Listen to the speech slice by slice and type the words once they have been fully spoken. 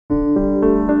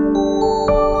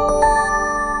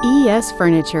ES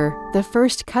Furniture, the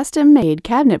first custom-made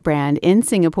cabinet brand in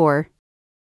Singapore.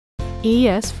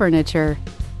 ES Furniture.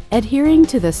 Adhering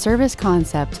to the service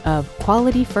concept of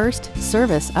quality first,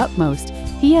 service utmost,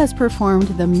 he has performed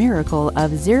the miracle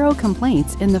of zero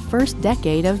complaints in the first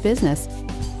decade of business.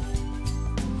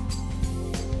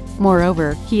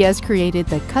 Moreover, he has created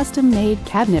the custom-made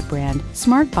cabinet brand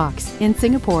Smart Box in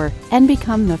Singapore and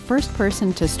become the first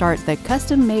person to start the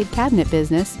custom-made cabinet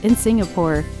business in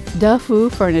Singapore, De Fu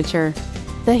Furniture.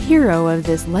 The hero of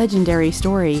this legendary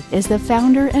story is the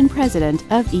founder and president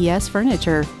of ES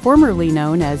Furniture, formerly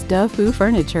known as De Fu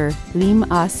Furniture, Lim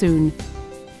Ah Soon.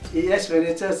 ES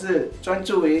Furniture 是专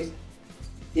注于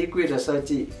衣柜的设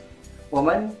计。我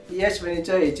们 ES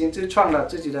Furniture 已经自创了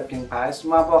自己的品牌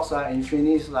Smart Box 啦、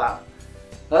Infinix 啦，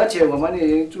而且我们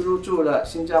已经入驻了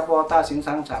新加坡大型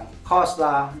商场 Corp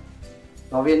啦、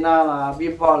Novena 啦、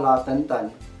Vivo 啦等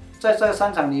等。在这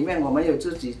商场里面，我们有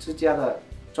自家的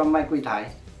专卖柜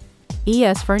台。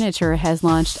ES Furniture has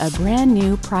launched a brand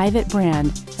new private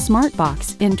brand, Smart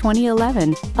Box, in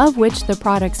 2011, of which the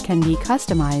products can be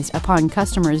customized upon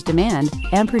customers' demand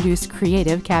and produce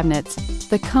creative cabinets.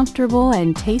 The comfortable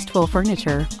and tasteful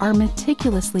furniture are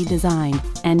meticulously designed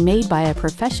and made by a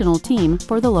professional team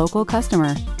for the local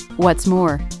customer. What's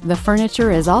more, the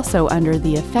furniture is also under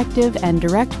the effective and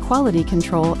direct quality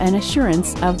control and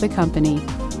assurance of the company.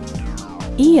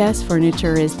 ES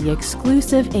Furniture is the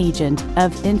exclusive agent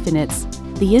of Infinix.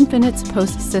 The Infinix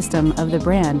Post system of the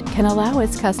brand can allow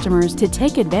its customers to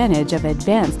take advantage of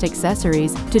advanced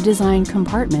accessories to design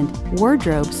compartment,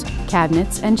 wardrobes,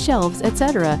 cabinets, and shelves,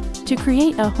 etc., to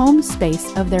create a home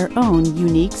space of their own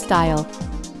unique style.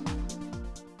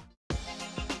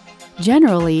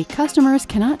 Generally, customers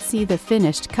cannot see the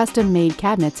finished custom-made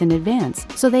cabinets in advance,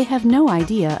 so they have no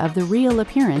idea of the real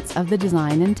appearance of the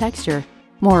design and texture.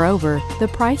 Moreover, the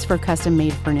price for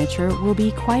custom-made furniture will be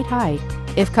quite high.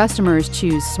 If customers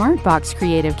choose Smart Box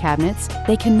creative cabinets,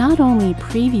 they can not only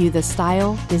preview the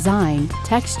style, design,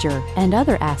 texture, and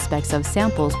other aspects of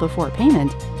samples before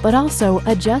payment, but also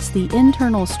adjust the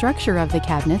internal structure of the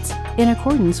cabinets in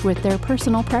accordance with their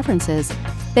personal preferences.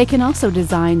 They can also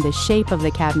design the shape of the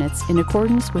cabinets in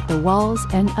accordance with the walls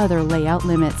and other layout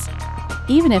limits.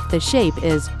 Even if the shape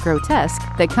is grotesque,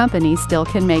 the company still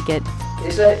can make it.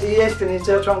 ES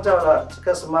Furniture 创造了这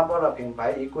个 Smart Box 的品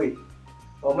牌衣柜，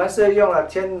我们是用了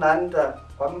天然的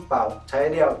环保材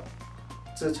料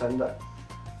制成的。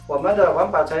我们的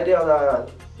环保材料的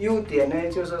优点呢，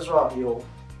就是说有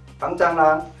防蟑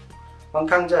螂、防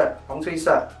抗热、防褪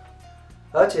色，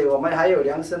而且我们还有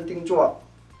量身定做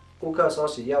顾客所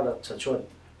需要的尺寸，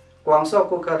广受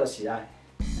顾客的喜爱。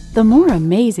The more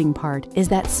amazing part is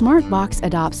that Smart Box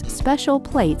adopts special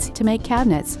plates to make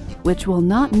cabinets, which will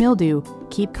not mildew,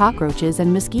 keep cockroaches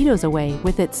and mosquitoes away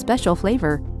with its special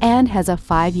flavor, and has a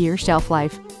 5-year shelf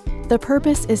life. The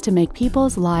purpose is to make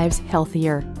people's lives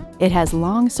healthier. It has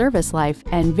long service life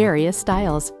and various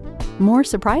styles. More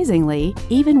surprisingly,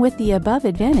 even with the above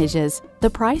advantages, the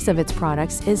price of its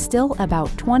products is still about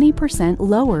 20%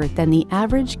 lower than the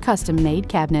average custom-made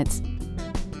cabinets.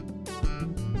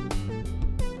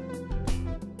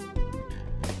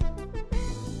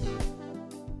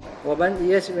 我们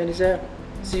ES Furniture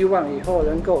希望以后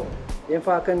能够研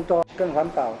发更多、更环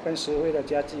保、更实惠的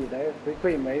家具来回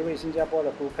馈每一位新加坡的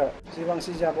顾客。希望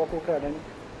新加坡顾客能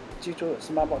记住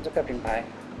Smart Box 这个品牌。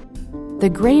The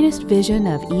greatest vision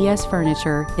of ES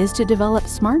Furniture is to develop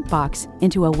Smart Box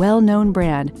into a well-known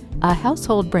brand, a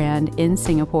household brand in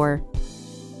Singapore.